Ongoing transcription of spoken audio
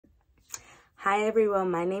Hi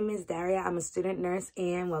everyone, my name is Daria. I'm a student nurse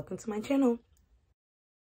and welcome to my channel.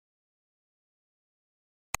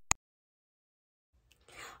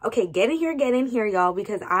 Okay, get in here, y'all,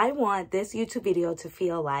 because I want this YouTube video to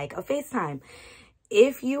feel like a FaceTime.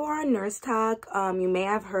 If you are on Nurse Talk, you may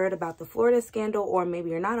have heard about the Florida scandal, or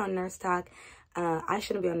maybe you're not on Nurse Talk. I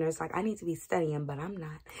shouldn't be on Nurse Talk. I need to be studying, but I'm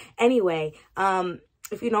not. Anyway,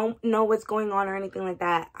 if you don't know what's going on or anything like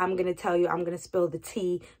that, I'm going to tell you, I'm going to spill the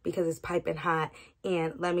tea because it's piping hot.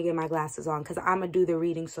 And let me get my glasses on because I'm going to do the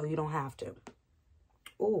reading so you don't have to.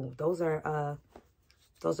 Oh, those are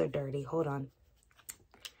dirty. Hold on.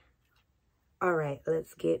 All right,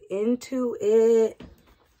 let's get into it.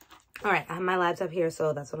 All right, I have my laptop here,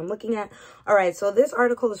 so that's what I'm looking at. All right, so this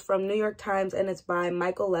article is from New York Times, and it's by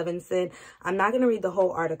Michael Levinson. I'm not going to read the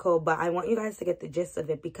whole article, but I want you guys to get the gist of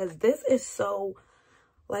it because this is so...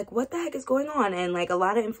 like, what the heck is going on? And like a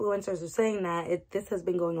lot of influencers are saying that this has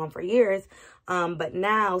been going on for years. But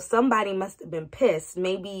now somebody must have been pissed.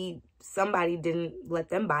 Maybe somebody didn't let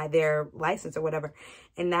them buy their license or whatever.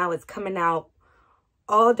 And now it's coming out.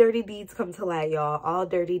 All dirty deeds come to light, y'all. All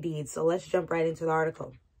dirty deeds. So let's jump right into the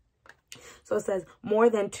article. So it says, more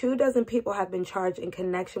than 24 people have been charged in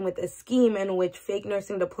connection with a scheme in which fake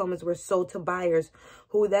nursing diplomas were sold to buyers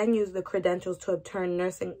who then used the credentials to obtain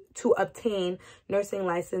nursing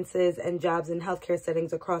licenses and jobs in healthcare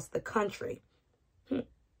settings across the country.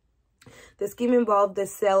 The scheme involved the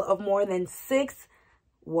sale of more than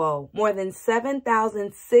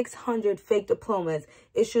 7,600 fake diplomas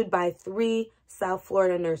issued by 3 South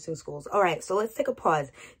Florida nursing schools. All right, so let's take a pause.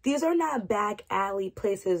 These are not back alley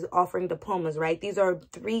places offering diplomas, right? These are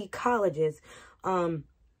 3 colleges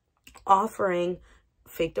offering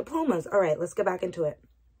fake diplomas. All right, let's get back into it.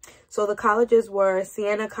 So the colleges were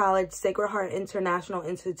Siena College, Sacred Heart International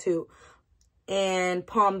Institute, and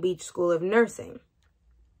Palm Beach School of Nursing.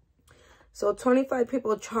 So 25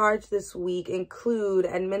 people charged this week include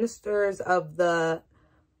administrators of the...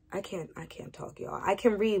 I can't talk, y'all. I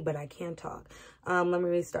can read, but I can't talk. Let me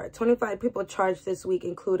restart. 25 people charged this week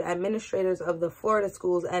include administrators of the Florida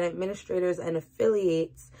schools and administrators and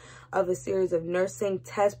affiliates of a series of nursing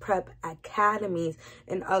test prep academies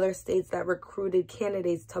in other states that recruited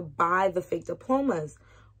candidates to buy the fake diplomas.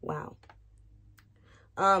 Wow.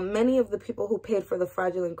 Many of the people who paid for the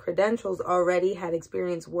fraudulent credentials already had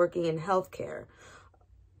experience working in healthcare.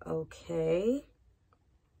 Okay.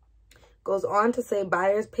 Goes on to say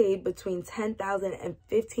buyers paid between $10,000 and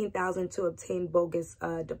 $15,000 to obtain bogus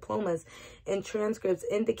diplomas and transcripts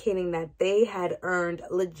indicating that they had earned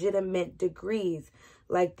legitimate degrees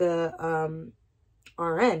like the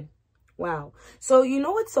RN. Wow. So you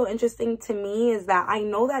know what's so interesting to me is that I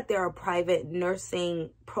know that there are private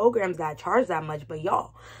nursing programs that charge that much, but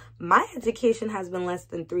y'all, my education has been less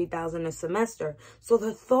than $3,000 a semester. So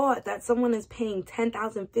the thought that someone is paying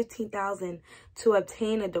 $10,000, $15,000 to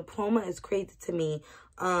obtain a diploma is crazy to me.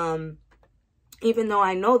 Even though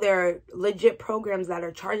I know there are legit programs that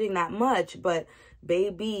are charging that much, but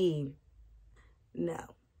baby,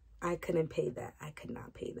 no, I couldn't pay that. I could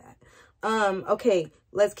not pay that. Okay,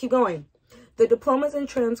 let's keep going. The diplomas and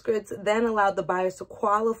transcripts then allowed the buyers to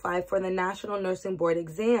qualify for the National Nursing Board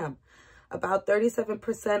exam. About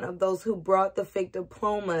 37% of those who brought the fake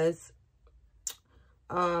diplomas,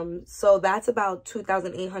 so that's about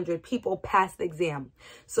 2,800 people passed the exam.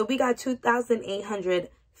 So we got 2,800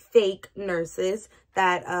 fake nurses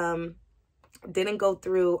that didn't go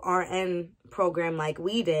through RN program like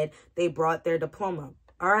we did. They brought their diploma.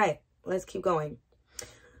 All right, let's keep going.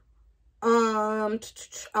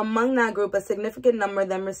 Among that group, a significant number of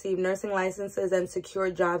them received nursing licenses and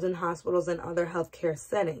secured jobs in hospitals and other healthcare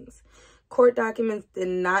settings. Court documents did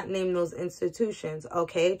not name those institutions.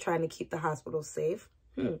 Okay, trying to keep the hospitals safe.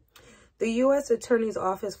 The U.S. Attorney's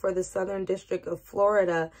Office for the Southern District of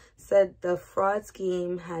Florida said the fraud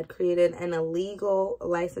scheme had created an illegal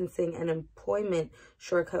licensing and employment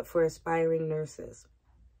shortcut for aspiring nurses.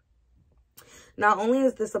 Not only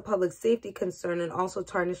is this a public safety concern, it also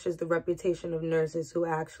tarnishes the reputation of nurses who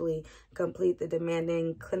actually complete the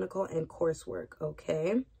demanding clinical and coursework.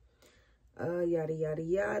 Okay. Yada, yada,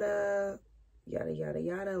 yada. Yada, yada,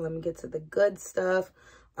 yada. Let me get to the good stuff.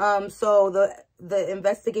 So the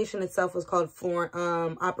investigation itself was called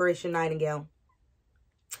Operation Nightingale.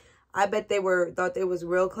 I bet they thought they was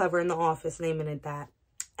real clever in the office naming it that.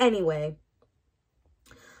 Anyway.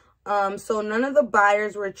 So none of the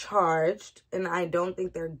buyers were charged, and I don't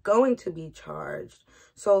think they're going to be charged.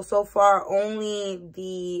 So far, only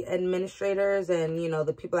the administrators and, you know,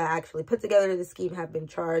 the people that actually put together the scheme have been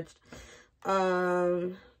charged.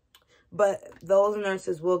 But those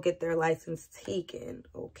nurses will get their license taken,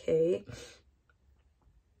 okay?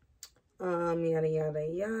 Yada, yada,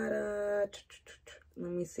 yada.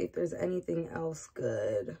 Let me see if there's anything else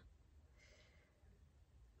good.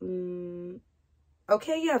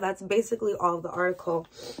 Okay, yeah, that's basically all of the article.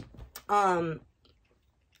 Wow.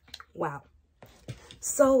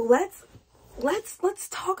 So let's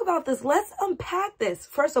talk about this. Let's unpack this.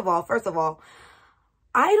 First of all,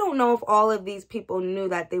 I don't know if all of these people knew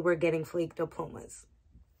that they were getting fake diplomas.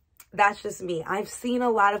 That's just me. I've seen a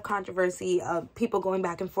lot of controversy of people going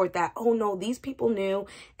back and forth that, oh no, these people knew,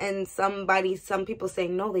 and some people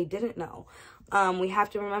saying no, they didn't know. We have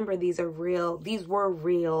to remember these were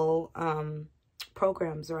real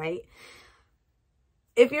programs, right?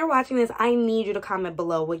 If you're watching this, I need you to comment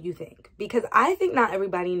below what you think, because I think not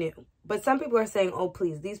everybody knew, but some people are saying, oh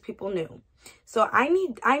please, these people knew. So I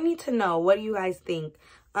need to know, what do you guys think?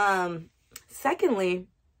 Secondly,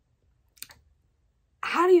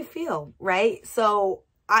 how do you feel, right? So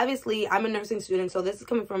obviously I'm a nursing student, so this is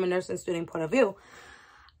coming from a nursing student point of view.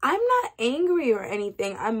 I'm not angry or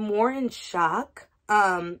anything. I'm more in shock.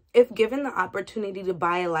 If given the opportunity to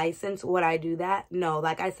buy a license, would I do that? No,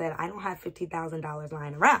 like I said, I don't have $50,000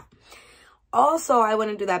 lying around. Also, I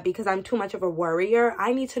wouldn't do that because I'm too much of a worrier.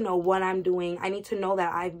 I need to know what I'm doing. I need to know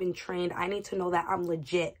that I've been trained. I need to know that I'm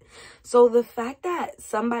legit. So the fact that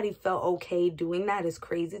somebody felt okay doing that is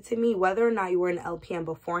crazy to me. Whether or not you were an LPN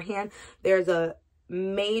beforehand, there's a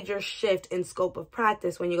major shift in scope of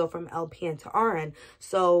practice when you go from LPN to RN.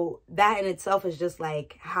 So that in itself is just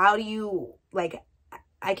like, how do you, like,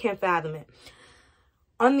 I can't fathom it.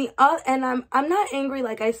 On the other, and I'm not angry,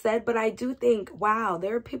 like I said, but I do think, wow,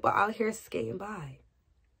 there are people out here skating by.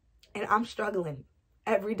 And I'm struggling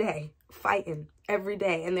every day, fighting every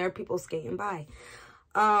day, and there are people skating by.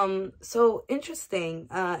 So interesting.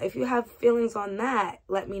 If you have feelings on that,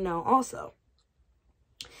 let me know also.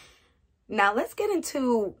 Now let's get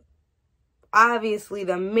into, obviously,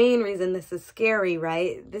 the main reason this is scary,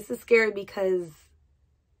 right? This is scary because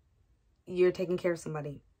you're taking care of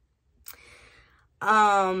somebody.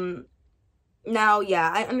 Now,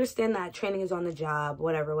 yeah, I understand that training is on the job,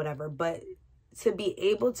 whatever, but to be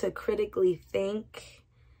able to critically think,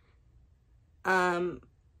 you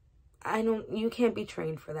can't be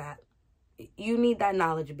trained for that. You need that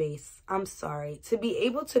knowledge base. I'm sorry. To be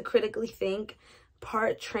able to critically think,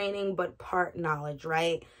 part training, but part knowledge,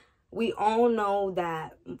 right? We all know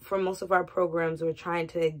that for most of our programs, we're trying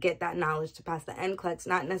to get that knowledge to pass the NCLEX,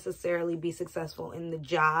 not necessarily be successful in the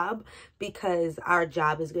job, because our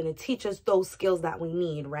job is going to teach us those skills that we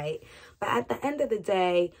need, right? But at the end of the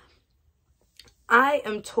day, I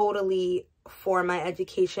am totally for my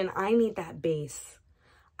education. I need that base.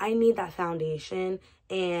 I need that foundation.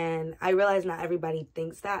 And I realize not everybody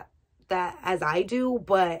thinks that as I do,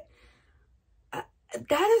 but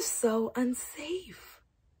that is so unsafe.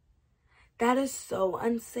 That is so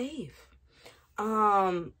unsafe.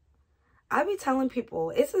 I be telling people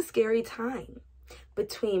it's a scary time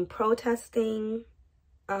between protesting,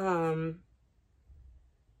 not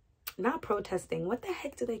protesting, what the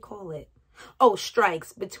heck do they call it? Oh,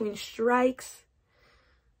 strikes. Between strikes,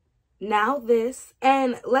 now this,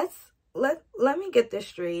 and let me get this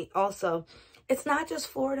straight also. It's not just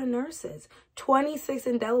Florida nurses. 26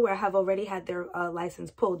 in Delaware have already had their license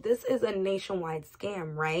pulled. This is a nationwide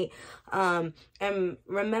scam, right? And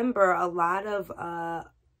remember, a lot of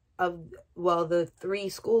the 3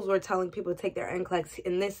 schools were telling people to take their NCLEX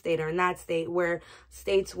in this state or in that state,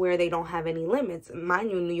 states where they don't have any limits. Mind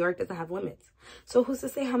you, New York doesn't have limits. So who's to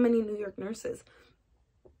say how many New York nurses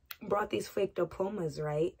brought these fake diplomas,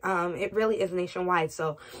 right? It really is nationwide.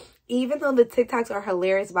 So even though the TikToks are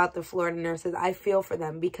hilarious about the Florida nurses, I feel for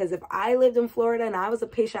them, because if I lived in Florida and I was a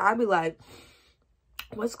patient, I'd be like,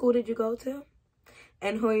 what school did you go to?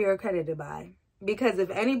 And who are you accredited by? Because if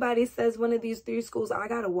anybody says one of these 3 schools, I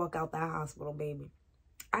got to walk out that hospital, baby.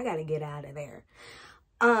 I got to get out of there.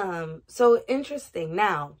 So interesting.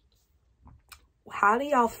 Now, how do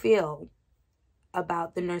y'all feel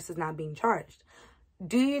about the nurses not being charged?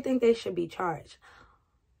 Do you think they should be charged?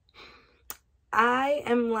 I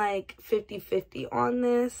am like 50-50 on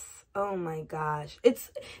this. Oh my gosh. It's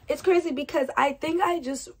crazy because I think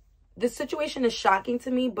the situation is shocking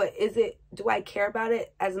to me, but do I care about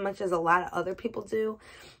it as much as a lot of other people do?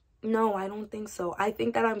 No, I don't think so. I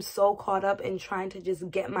think that I'm so caught up in trying to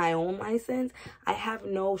just get my own license. I have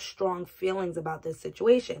no strong feelings about this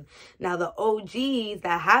situation. Now, the OGs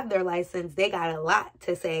that have their license, they got a lot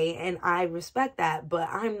to say, and I respect that, but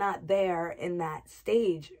I'm not there in that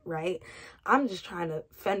stage, right? I'm just trying to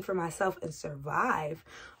fend for myself and survive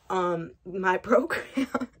my program,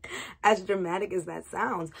 as dramatic as that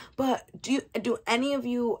sounds. But do any of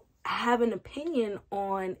you have an opinion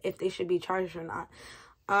on if they should be charged or not?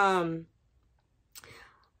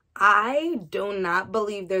 I do not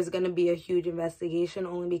believe there's going to be a huge investigation,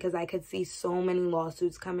 only because I could see so many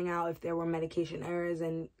lawsuits coming out if there were medication errors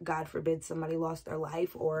and God forbid somebody lost their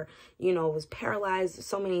life or, you know, was paralyzed.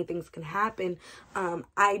 So many things can happen.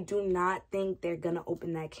 I do not think they're going to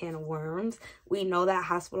open that can of worms. We know that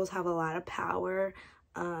hospitals have a lot of power,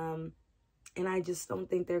 and I just don't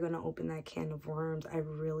think they're going to open that can of worms. I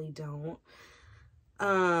really don't.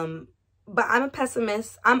 But I'm a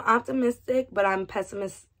pessimist. I'm optimistic, but I'm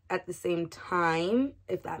pessimist at the same time,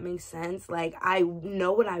 if that makes sense. Like, I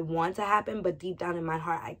know what I want to happen, but deep down in my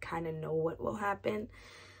heart, I kind of know what will happen.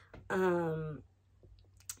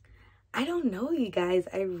 I don't know, you guys.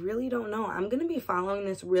 I really don't know. I'm going to be following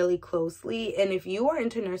this really closely. And if you are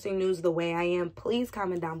into nursing news the way I am, please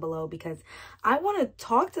comment down below, because I want to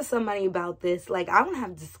talk to somebody about this. Like, I want to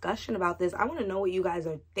have discussion about this. I want to know what you guys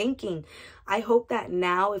are thinking. I hope that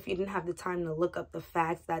now, if you didn't have the time to look up the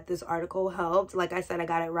facts, that this article helped. Like I said, I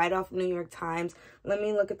got it right off New York Times. Let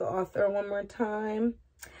me look at the author one more time.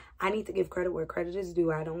 I need to give credit where credit is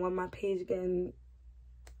due. I don't want my page getting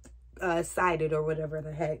cited or whatever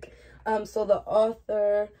the heck. So the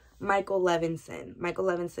author, Michael Levinson,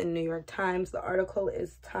 New York Times. The article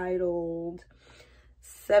is titled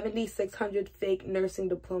 7,600 fake nursing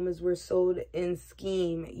diplomas were sold in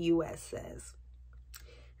scheme, U.S. says.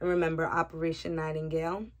 And remember, Operation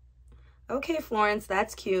Nightingale. Okay, Florence,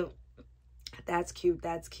 that's cute. That's cute.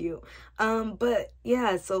 That's cute. But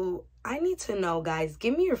yeah, so I need to know, guys,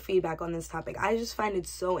 give me your feedback on this topic. I just find it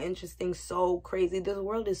so interesting, so crazy. This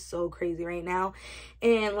world is so crazy right now.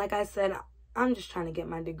 And like I said, I'm just trying to get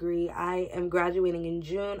my degree. I am graduating in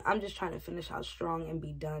June. I'm just trying to finish out strong and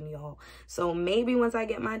be done, y'all. So maybe once I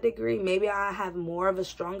get my degree, maybe I have more of a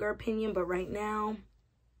stronger opinion. But right now,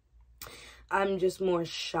 I'm just more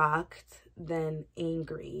shocked than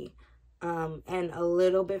angry. And a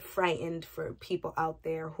little bit frightened for people out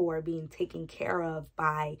there who are being taken care of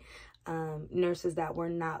by nurses that were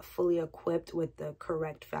not fully equipped with the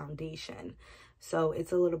correct foundation. So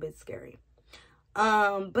it's a little bit scary.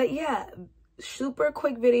 But yeah, super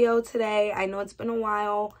quick video today. I know it's been a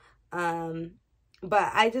while.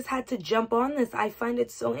 But I just had to jump on this. I find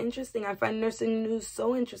it so interesting. I find nursing news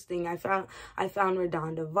so interesting. I found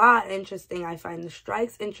RaDonda Vaught interesting. I find the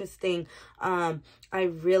strikes interesting. I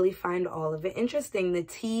really find all of it interesting. The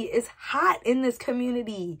tea is hot in this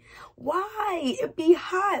community. Why? It be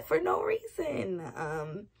hot for no reason.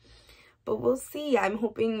 But we'll see. I'm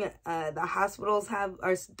hoping the hospitals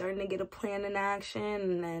are starting to get a plan in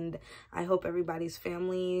action, and I hope everybody's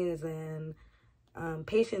families and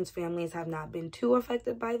patients' families have not been too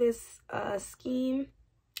affected by this scheme.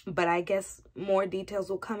 But I guess more details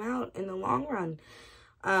will come out in the long run.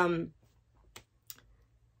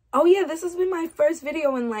 Oh yeah, this has been my first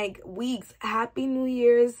video in like weeks. Happy New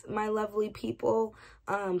Year's, my lovely people.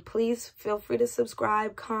 Please feel free to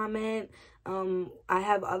subscribe, comment. I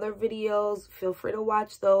have other videos. Feel free to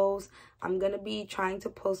watch those. I'm going to be trying to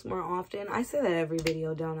post more often. I say that every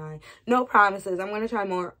video, don't I? No promises. I'm going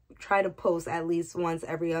to try to post at least once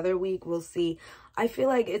every other week. We'll see. I feel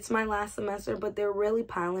like it's my last semester, but they're really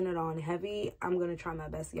piling it on heavy. I'm going to try my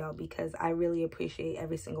best, y'all, because I really appreciate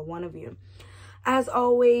every single one of you. As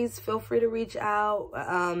always, feel free to reach out.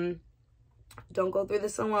 Don't go through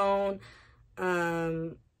this alone.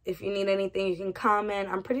 If you need anything, you can comment.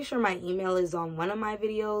 I'm pretty sure my email is on one of my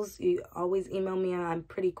videos. You always email me, and I'm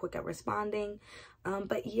pretty quick at responding.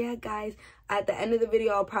 But yeah, guys, at the end of the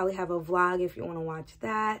video, I'll probably have a vlog if you want to watch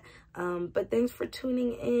that. But thanks for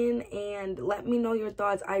tuning in, and let me know your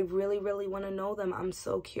thoughts. I really, really want to know them. I'm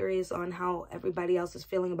so curious on how everybody else is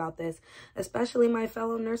feeling about this, especially my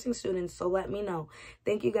fellow nursing students. So let me know.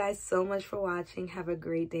 Thank you guys so much for watching. Have a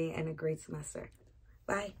great day and a great semester.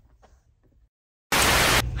 Bye.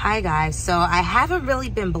 Hi guys, so I haven't really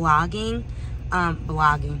been vlogging,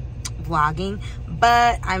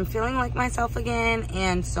 but I'm feeling like myself again,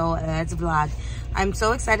 and so let's vlog. I'm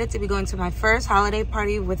so excited to be going to my first holiday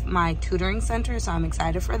party with my tutoring center, so I'm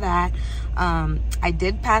excited for that. I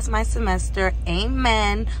did pass my semester,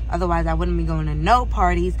 amen, otherwise I wouldn't be going to no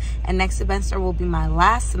parties, and next semester will be my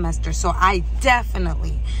last semester, so I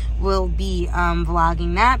definitely will be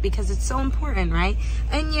vlogging that because it's so important, right?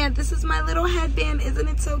 And yeah, this is my little headband. Isn't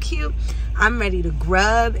it so cute? I'm ready to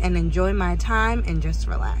grub and enjoy my time and just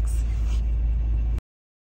relax.